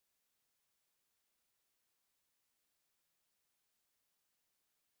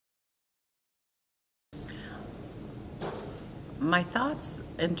My thoughts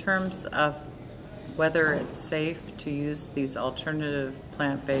in terms of whether it's safe to use these alternative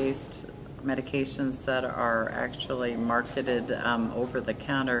plant-based medications that are actually marketed over the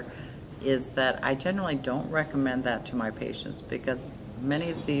counter is that I generally don't recommend that to my patients because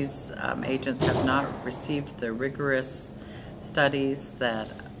many of these agents have not received the rigorous studies that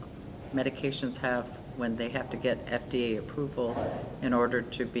medications have when they have to get FDA approval in order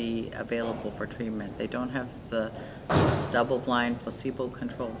to be available for treatment. They don't have the double-blind,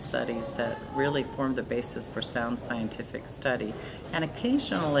 placebo-controlled studies that really form the basis for sound scientific study. And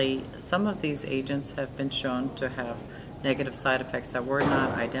occasionally, some of these agents have been shown to have negative side effects that were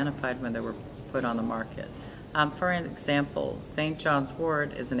not identified when they were put on the market. For an example, St. John's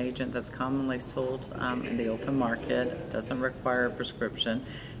wort is an agent that's commonly sold in the open market. It doesn't require a prescription,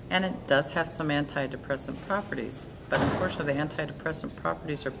 and it does have some antidepressant properties. But unfortunately, the antidepressant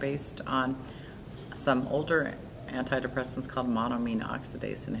properties are based on some older antidepressants called monoamine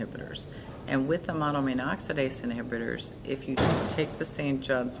oxidase inhibitors. And with the monoamine oxidase inhibitors, if you take the St.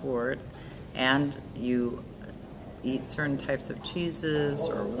 John's wort and you eat certain types of cheeses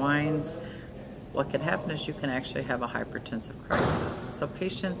or wines, what can happen is you can actually have a hypertensive crisis. So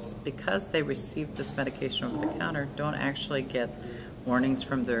patients, because they receive this medication over the counter, don't actually get warnings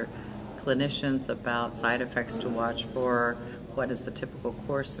from their clinicians about side effects to watch for, what is the typical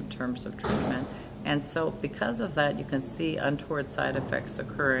course in terms of treatment. And so because of that, you can see untoward side effects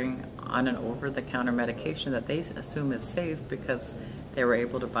occurring on an over-the-counter medication that they assume is safe because they were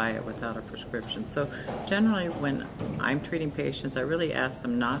able to buy it without a prescription. So generally when I'm treating patients, I really ask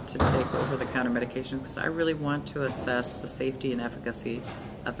them not to take over-the-counter medications because I really want to assess the safety and efficacy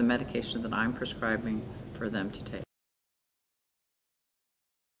of the medication that I'm prescribing for them to take.